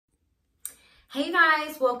Hey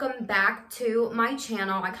guys, welcome back to my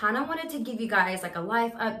channel. I kind of wanted to give you guys like a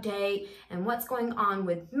life update and what's going on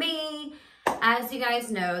with me. As you guys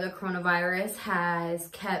know, the coronavirus has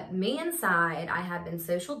kept me inside. I have been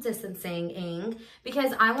social distancing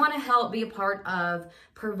because I want to help be a part of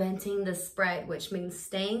preventing the spread, which means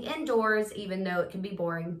staying indoors even though it can be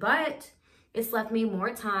boring, but it's left me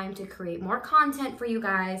more time to create more content for you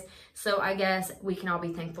guys. So I guess we can all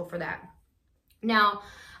be thankful for that. Now,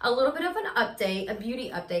 a little bit of an update, a beauty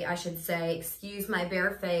update, I should say. Excuse my bare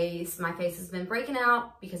face. My face has been breaking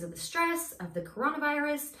out because of the stress of the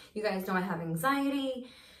coronavirus. You guys know I have anxiety.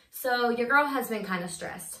 So your girl has been kind of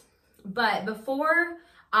stressed. But before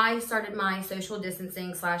I started my social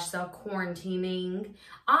distancing / self-quarantining,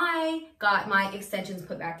 I got my extensions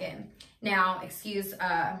put back in. Now, excuse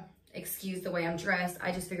the way I'm dressed.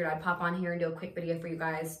 I just figured I'd pop on here and do a quick video for you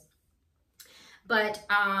guys. But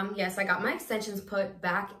yes, I got my extensions put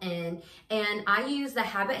back in, and I use the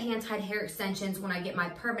Habit hand-tied hair extensions when I get my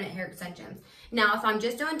permanent hair extensions. Now, if I'm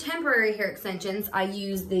just doing temporary hair extensions, I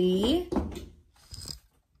use the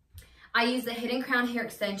hidden crown hair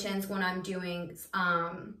extensions when I'm doing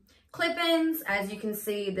clip-ins. As you can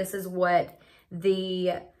see, this is what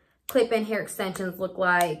the clip-in hair extensions look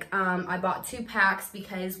like. I bought 2 packs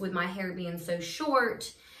because with my hair being so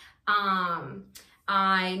short,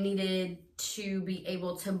 I needed to be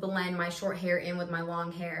able to blend my short hair in with my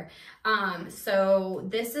long hair. So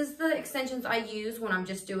this is the extensions I use when I'm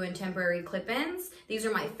just doing temporary clip-ins. These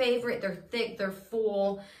are my favorite. They're thick, they're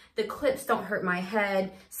full. The clips don't hurt my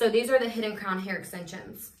head. So these are the hidden crown hair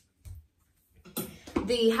extensions.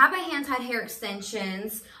 The Habit hand-tied hair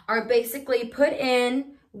extensions are basically put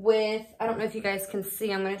in with, I don't know if you guys can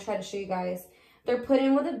see, I'm gonna try to show you guys. They're put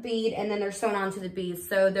in with a bead and then they're sewn onto the beads.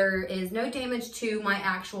 So there is no damage to my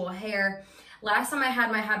actual hair. Last time I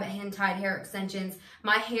had my Habit hand-tied hair extensions,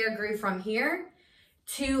 my hair grew from here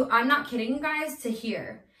to, I'm not kidding you guys, to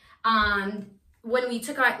here. When we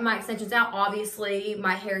took my extensions out, obviously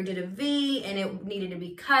my hair did a V and it needed to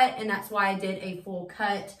be cut. And that's why I did a full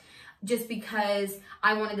cut, just because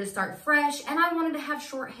I wanted to start fresh and I wanted to have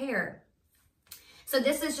short hair. So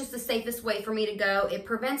this is just the safest way for me to go. It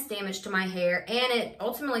prevents damage to my hair and it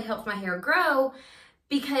ultimately helps my hair grow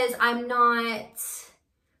because I'm not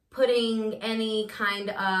putting any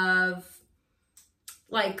kind of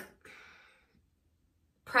like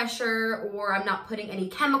pressure, or I'm not putting any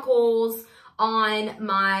chemicals on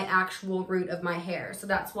my actual root of my hair. So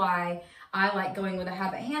that's why I like going with the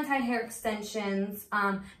Habit hand-tied hair extensions.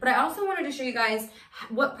 But I also wanted to show you guys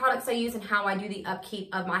what products I use and how I do the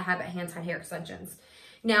upkeep of my Habit hand-tied hair extensions.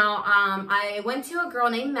 Now, I went to a girl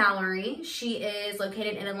named Mallory. She is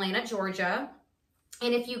located in Atlanta, Georgia.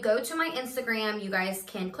 And if you go to my Instagram, you guys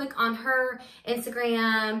can click on her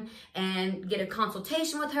Instagram and get a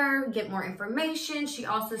consultation with her, get more information. She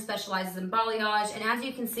also specializes in balayage. And as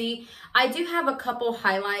you can see, I do have a couple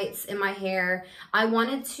highlights in my hair. I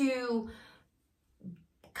wanted to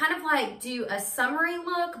kind of like do a summery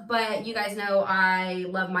look, but you guys know I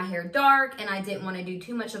love my hair dark and I didn't want to do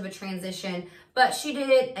too much of a transition. But she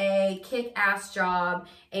did a kick-ass job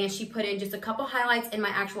and she put in just a couple highlights in my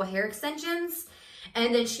actual hair extensions.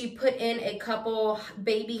 And then she put in a couple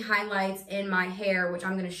baby highlights in my hair, which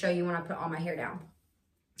I'm going to show you when I put all my hair down.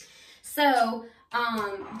 So,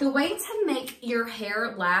 the way to make your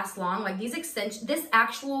hair last long, like these extensions, this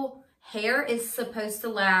actual hair is supposed to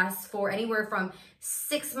last for anywhere from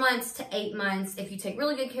 6 months to 8 months. If you take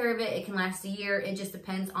really good care of it, it can last a year. It just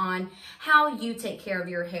depends on how you take care of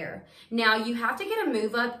your hair. Now, you have to get a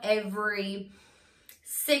move up every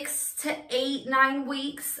 6 to 8, 9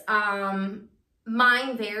 weeks.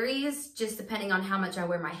 Mine varies just depending on how much I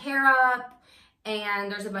wear my hair up,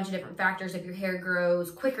 and there's a bunch of different factors. If your hair grows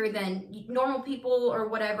quicker than normal people or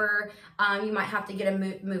whatever, you might have to get a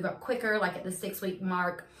move up quicker, like at the 6-week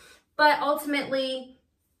mark. But ultimately,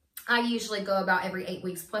 I usually go about every 8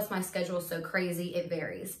 weeks, plus my schedule is so crazy, it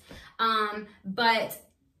varies. But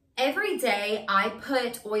every day I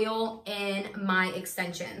put oil in my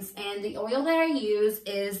extensions, and the oil that I use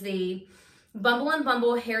is the Bumble &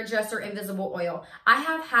 Bumble Hairdresser Invisible Oil. I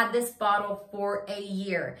have had this bottle for a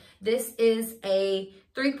year. This is a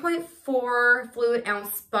 3.4 fluid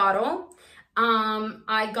ounce bottle.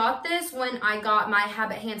 I got this when I got my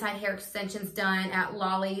Habit hand-tied hair extensions done at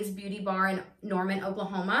Lolly's Beauty Bar in Norman,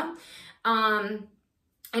 Oklahoma. And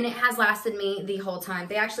it has lasted me the whole time.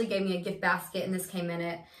 They actually gave me a gift basket and this came in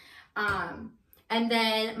it. And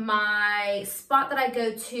then my spot that I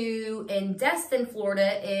go to in Destin,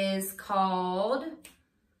 Florida is called,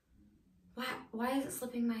 why is it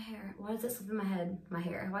slipping my hair? Why is it slipping my head? My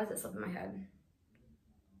hair, why is it slipping my head?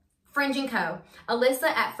 Fringe & Co. Alyssa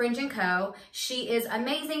at Fringe & Co. She is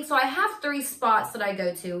amazing. So I have 3 spots that I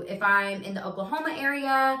go to. If I'm in the Oklahoma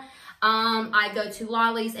area, I go to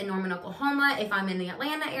Lolly's in Norman, Oklahoma. If I'm in the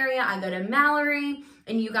Atlanta area, I go to Mallory.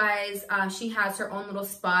 And you guys, she has her own little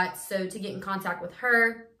spot. So to get in contact with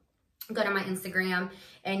her, go to my Instagram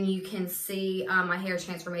and you can see my hair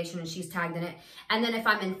transformation, and she's tagged in it. And then if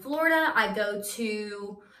I'm in Florida, I go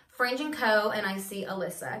to Fringe & Co. and I see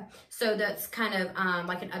Alyssa. So that's kind of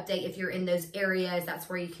like an update. If you're in those areas, that's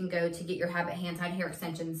where you can go to get your habit hand-tied hair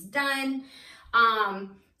extensions done.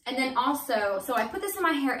 And then also, so I put this in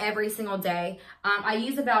my hair every single day. I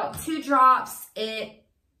use about 2 drops. It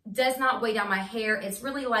does not weigh down my hair. It's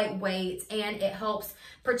really lightweight and it helps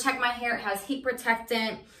protect my hair. It has heat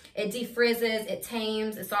protectant. It defrizzes, it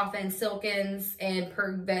tames, it softens, silkens, and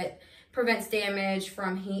prevents damage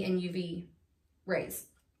from heat and UV rays.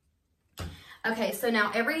 Okay, so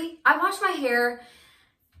now I wash my hair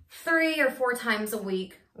 3 or 4 times a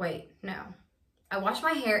week. Wait, no. I wash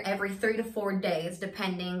my hair every 3 to 4 days,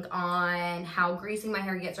 depending on how greasy my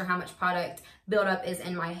hair gets or how much product buildup is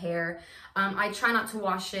in my hair. I try not to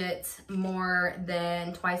wash it more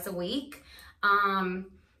than twice a week.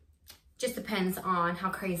 Just depends on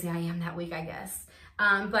how crazy I am that week, I guess.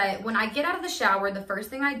 But when I get out of the shower, the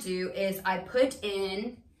first thing I do is I put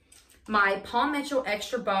in my Paul Mitchell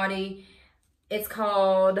Extra Body. It's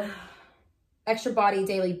called Extra Body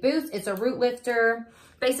Daily Boost. It's a root lifter.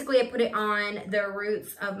 Basically, I put it on the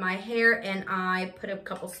roots of my hair and I put a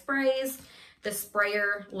couple sprays. The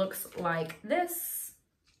sprayer looks like this.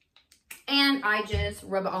 And I just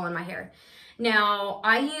rub it all in my hair. Now,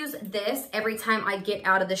 I use this every time I get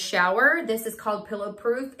out of the shower. This is called Pillow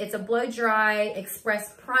Proof. It's a blow dry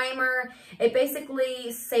express primer. It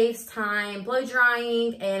basically saves time blow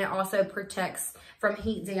drying, and it also protects from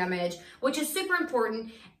heat damage, which is super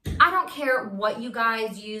important. I don't care what you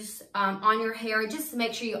guys use on your hair. Just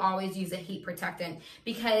make sure you always use a heat protectant,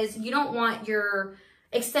 because you don't want your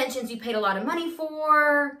extensions you paid a lot of money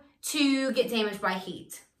for to get damaged by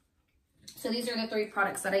heat. So these are the 3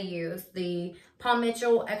 products that I use. The Paul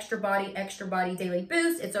Mitchell Extra Body Daily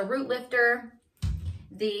Boost. It's a root lifter.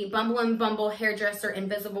 The Bumble & Bumble Hairdresser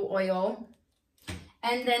Invisible Oil.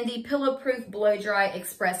 And then the Pillow Proof Blow Dry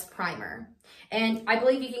Express Primer. And I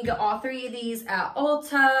believe you can get all 3 of these at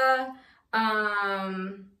Ulta.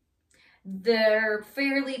 They're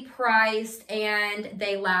fairly priced and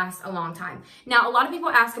they last a long time. Now, a lot of people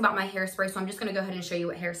ask about my hairspray, so I'm just going to go ahead and show you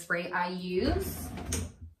what hairspray I use.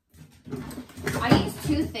 I use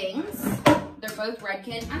 2 things. They're both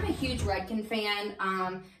Redken. I'm a huge Redken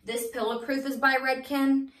fan. This Pillow Proof is by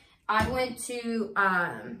Redken. I went to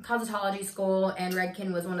cosmetology school and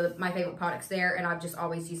Redken was one of my favorite products there, and I've just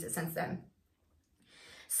always used it since then.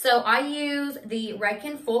 So I use the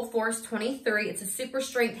Redken Full Force 23. It's a super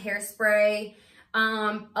strength hairspray.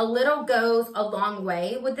 A little goes a long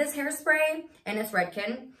way with this hairspray, and it's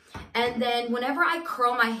Redken. And then whenever I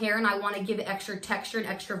curl my hair and I want to give it extra texture and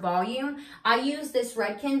extra volume, I use this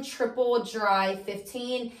Redken Triple Dry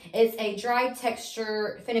 15. It's a dry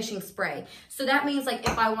texture finishing spray. So that means, like,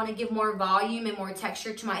 if I want to give more volume and more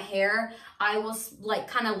texture to my hair, I will like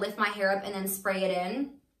kind of lift my hair up and then spray it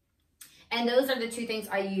in. And those are the 2 things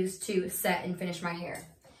I use to set and finish my hair.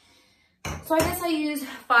 So I guess I use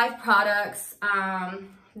 5 products.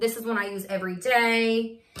 This is one I use every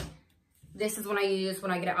day. This is what I use when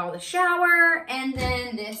I get out of the shower. And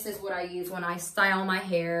then this is what I use when I style my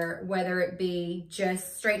hair, whether it be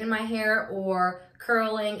just straightening my hair or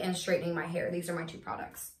curling and straightening my hair. These are my 2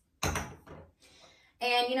 products.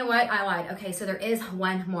 And you know what? I lied. Okay, so there is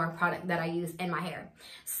one more product that I use in my hair.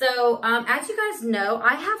 So as you guys know,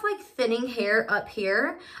 I have like thinning hair up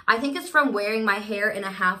here. I think it's from wearing my hair in a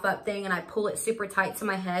half up thing and I pull it super tight to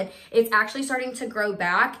my head. It's actually starting to grow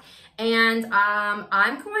back. And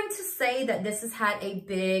I'm going to say that this has had a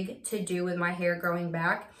big to do with my hair growing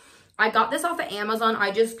back. I got this off of Amazon. I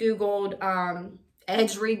just Googled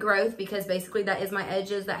edge regrowth, because basically that is my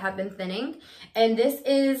edges that have been thinning. And this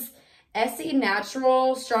is Essie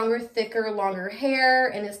Natural Stronger, Thicker, Longer Hair,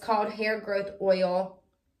 and it's called Hair Growth Oil.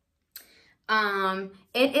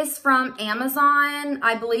 It is from Amazon.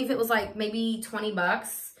 I believe it was like maybe 20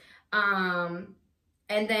 bucks. And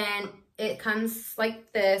then it comes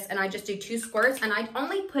like this, and I just do 2 squirts, and I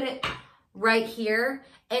only put it right here,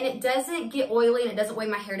 and it doesn't get oily, and it doesn't weigh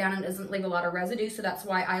my hair down, and it doesn't leave a lot of residue, so that's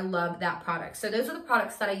why I love that product. So those are the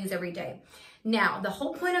products that I use every day. Now, the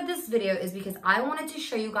whole point of this video is because I wanted to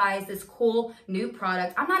show you guys this cool new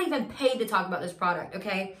product. I'm not even paid to talk about this product,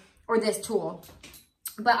 okay, or this tool,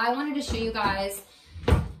 but I wanted to show you guys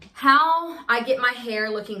how I get my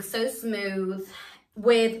hair looking so smooth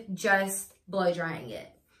with just blow drying it.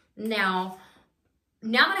 Now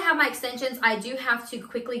that I have my extensions, I do have to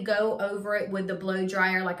quickly go over it with the blow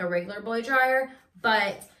dryer, like a regular blow dryer.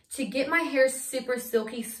 But to get my hair super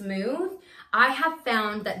silky smooth, I have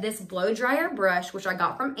found that this blow dryer brush, which I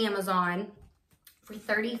got from Amazon for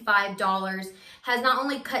 $35, has not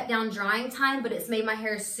only cut down drying time, but it's made my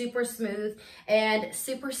hair super smooth and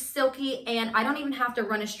super silky, and I don't even have to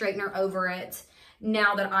run a straightener over it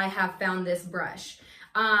now that I have found this brush.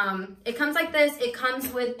 It comes like this. It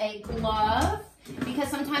comes with a glove, because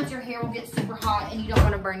sometimes your hair will get super hot and you don't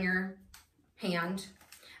want to burn your hand.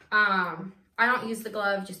 I don't use the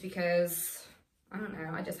glove just because, I don't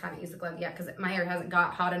know, I just haven't used the glove yet because my hair hasn't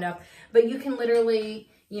got hot enough. But you can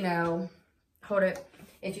literally, you know, hold it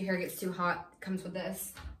if your hair gets too hot. It comes with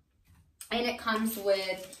this. And it comes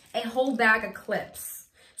with a whole bag of clips.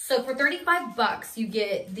 So for 35 bucks, you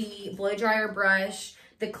get the blow dryer brush,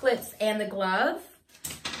 the clips, and the glove.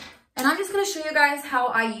 And I'm just going to show you guys how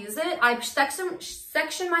I use it. I've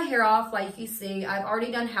sectioned my hair off like you see. I've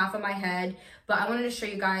already done half of my head, but I wanted to show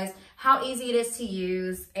you guys how easy it is to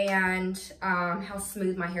use and how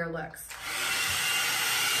smooth my hair looks.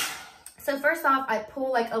 So first off, I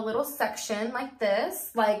pull like a little section like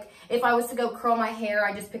this. Like if I was to go curl my hair,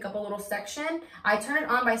 I just pick up a little section. I turn it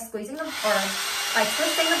on by squeezing the, or by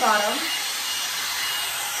twisting the bottom.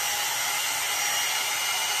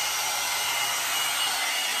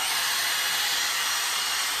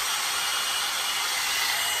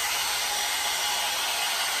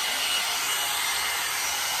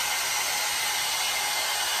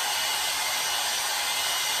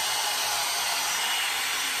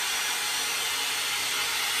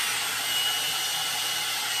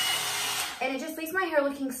 And it just leaves my hair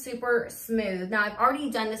looking super smooth. Now I've already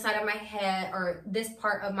done this side of my head, or this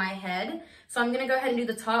part of my head. So I'm gonna go ahead and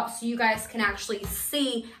do the top so you guys can actually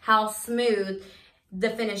see how smooth the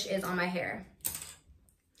finish is on my hair.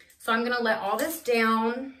 So I'm gonna let all this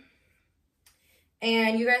down,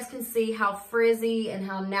 and you guys can see how frizzy and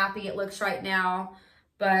how nappy it looks right now,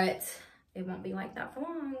 but it won't be like that for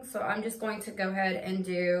long. So I'm just going to go ahead and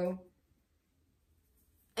do,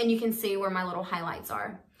 and you can see where my little highlights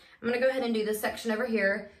are. I'm gonna go ahead and do this section over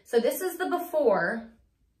here. So this is the before.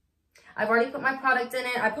 I've already put my product in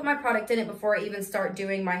it. I put my product in it before I even start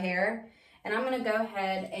doing my hair. And I'm gonna go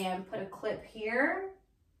ahead and put a clip here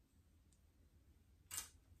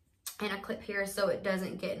and a clip here so it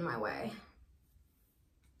doesn't get in my way.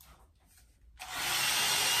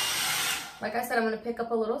 Like I said, I'm gonna pick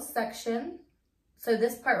up a little section. So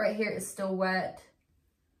this part right here is still wet,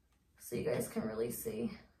 so you guys can really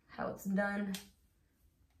see how it's done.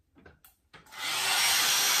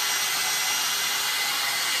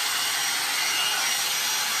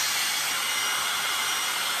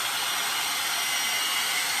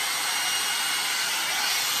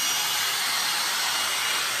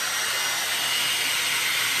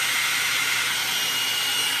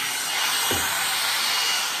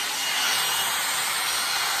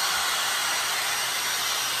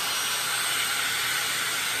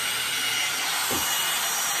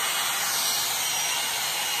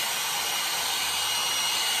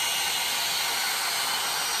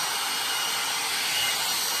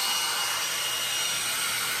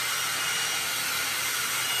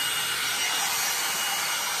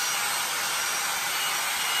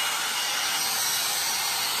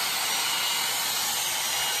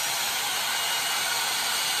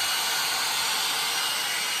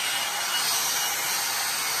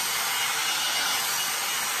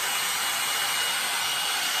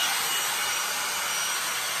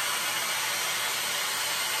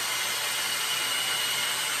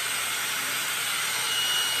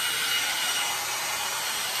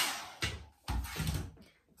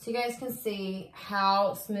 So you guys can see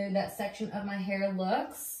how smooth that section of my hair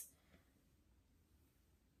looks.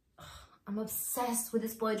 I'm obsessed with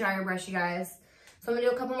this blow dryer brush, you guys. So I'm gonna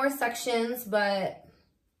do a couple more sections, but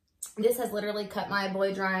this has literally cut my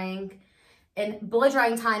blow drying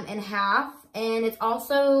time in half. And it's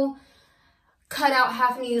also cut out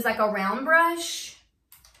having to use like a round brush.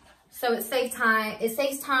 So it saves time,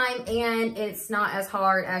 and it's not as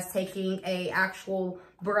hard as taking a actual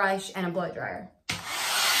brush and a blow dryer.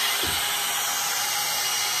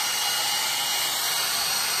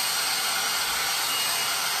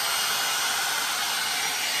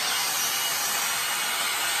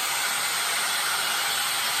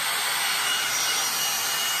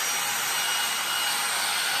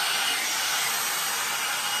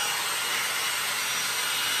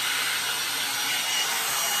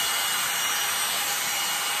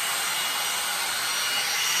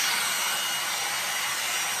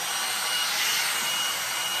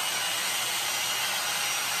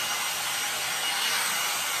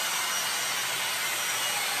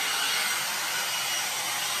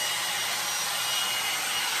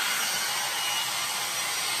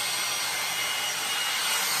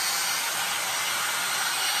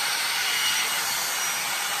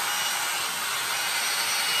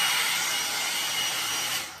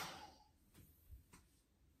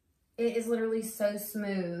 It is literally so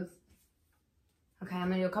smooth. Okay, I'm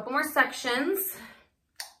gonna do a couple more sections.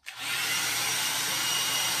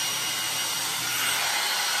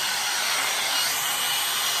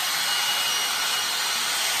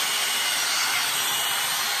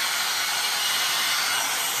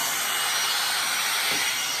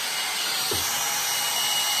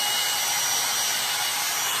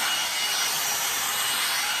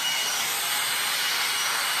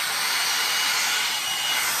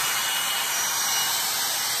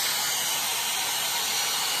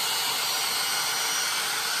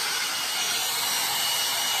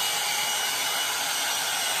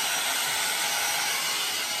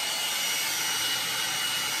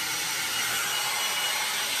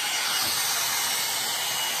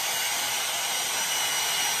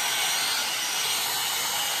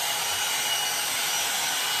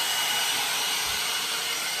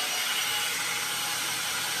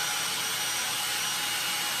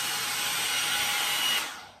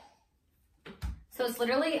 So it's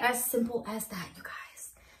literally as simple as that, you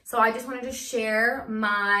guys. So I just wanted to share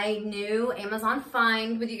my new Amazon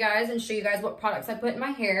find with you guys and show you guys what products I put in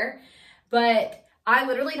my hair. But I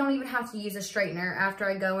literally don't even have to use a straightener after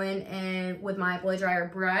I go in and with my blow dryer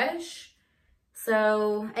brush.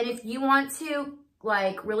 So, and if you want to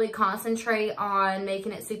like really concentrate on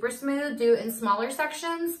making it super smooth, do it in smaller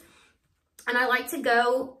sections. And I like to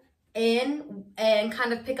go in and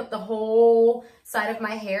kind of pick up the whole side of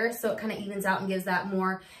my hair so it kind of evens out and gives that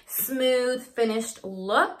more smooth finished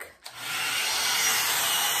look.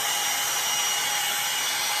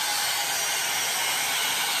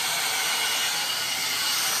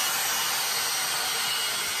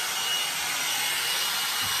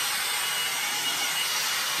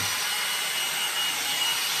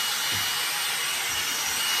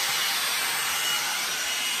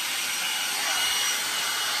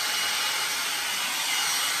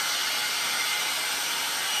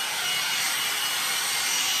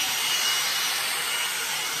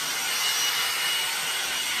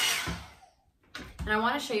 And I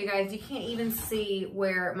want to show you guys, you can't even see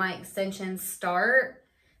where my extensions start.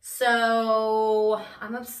 So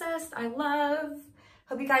I'm obsessed. I love.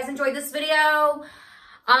 Hope you guys enjoyed this video.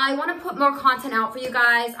 I want to put more content out for you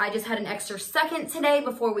guys. I just had an extra second today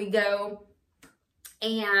before we go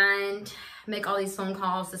and make all these phone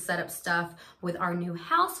calls to set up stuff with our new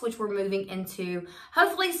house, which we're moving into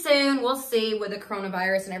hopefully soon. We'll see with the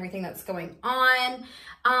coronavirus and everything that's going on.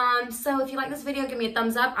 So if you like this video, give me a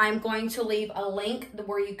thumbs up. I'm going to leave a link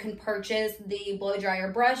where you can purchase the blow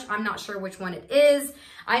dryer brush. I'm not sure which one it is.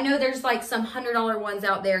 I know there's like some $100 ones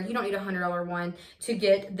out there. You don't need a $100 one to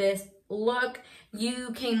get this look.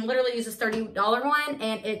 You can literally use this $30 one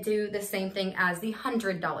and it do the same thing as the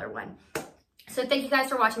 $100 one. So thank you guys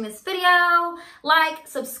for watching this video. Like,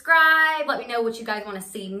 subscribe, let me know what you guys want to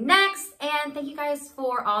see next. And thank you guys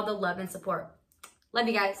for all the love and support. Love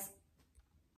you guys.